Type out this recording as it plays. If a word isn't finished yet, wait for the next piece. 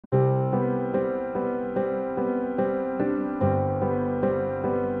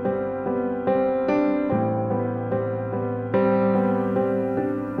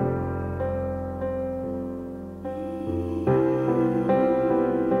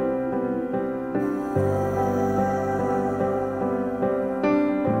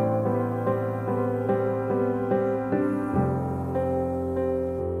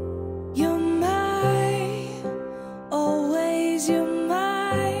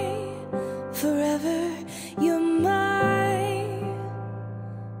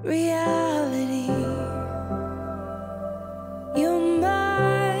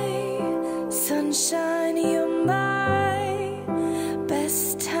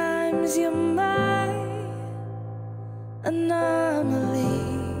Sometimes you're my anomaly,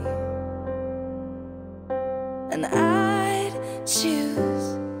 and I'd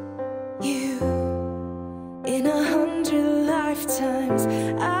choose you in 100 lifetimes.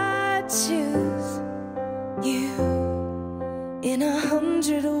 I'd choose you in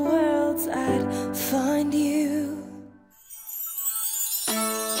 100 worlds. I'd find you.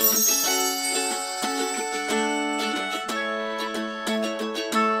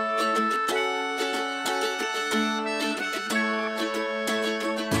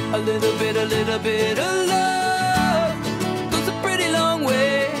 A little bit of love goes a pretty long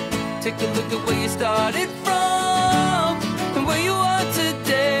way. Take a look at where you started from and where you are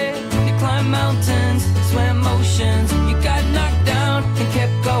today. You climbed mountains, swam oceans, you got knocked down and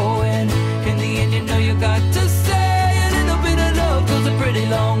kept going. In the end, you know you got to say a little bit of love goes a pretty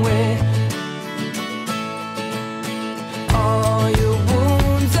long way. All your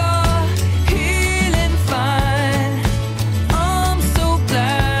wounds are healing fine. I'm so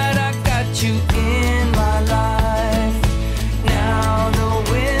glad I got you in my life. Now the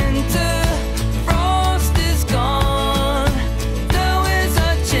winter frost is gone. Now is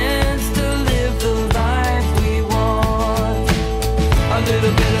our chance to live the life we want. A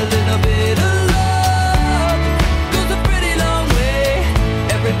little bit of love goes a pretty long way.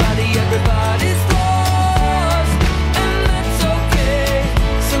 Everybody's lost, and that's okay.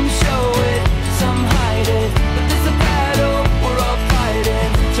 Some show it, some hide it, but this a battle we're all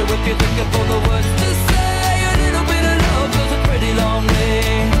fighting. So if you're looking for the words to say, a little bit of love goes a pretty long way.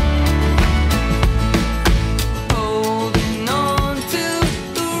 Holding on to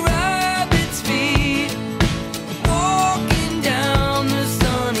the rabbit's feet, walking down the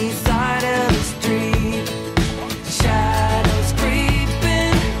sunny side of the street. Shadows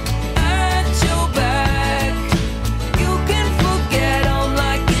creeping at your back. You can forget I'm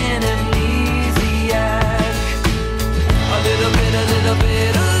like an amnesiac. A little bit of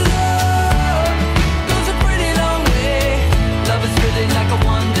love goes a pretty long way. Love is really like a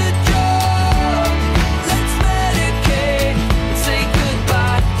wonder drug. Let's medicate and say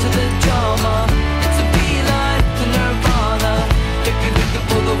goodbye to the drama. It's a beeline to nirvana. If you're looking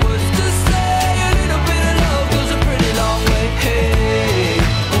for the words to say, a little bit of love goes a pretty long way. Hey,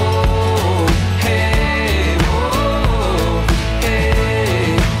 oh, hey, oh,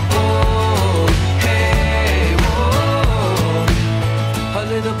 hey, oh, hey, oh. A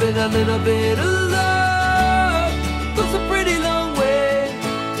little bit of love goes a pretty long way.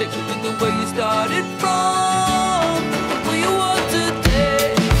 Take a look at where you started from, where you are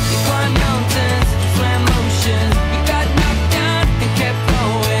today. You climbed mountains, swam oceans, you got knocked down and kept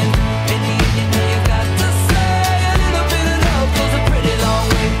going. In the end, you know you got to say a little bit of love goes a pretty long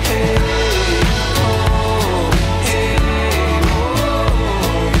way. Hey, oh, hey, oh,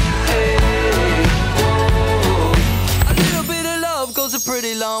 hey, oh. A little bit of love goes a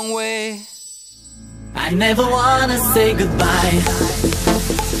pretty long way. I never wanna say goodbye.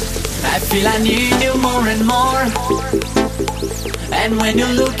 I feel I need you more and more. And when you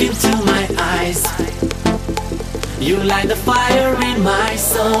look into my eyes, you light the fire in my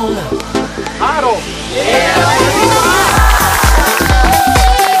soul.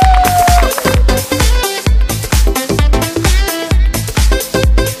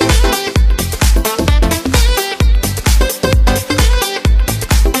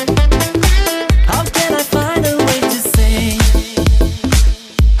 How can I find a way to say?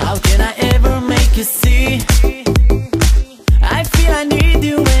 How can I ever make you see? I feel I need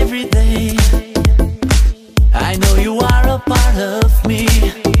you every day. I know you are a part of me.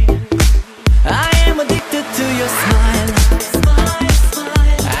 I am addicted to your smile.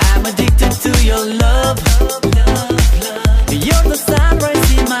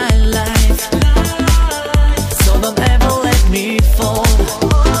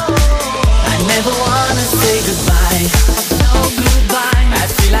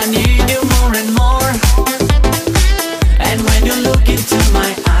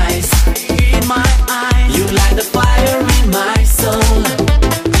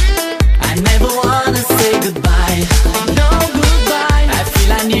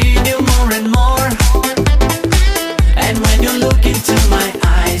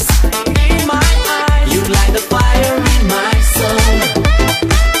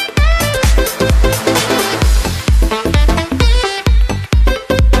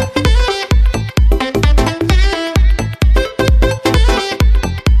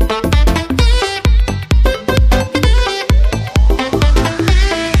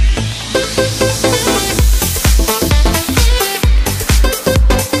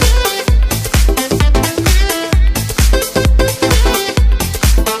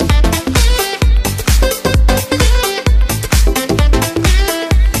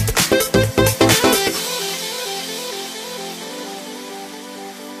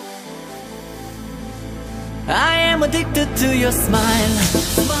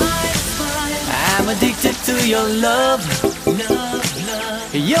 your love.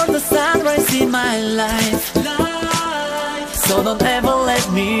 You're the sunrise in my life, so don't ever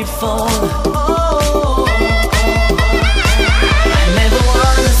let me fall.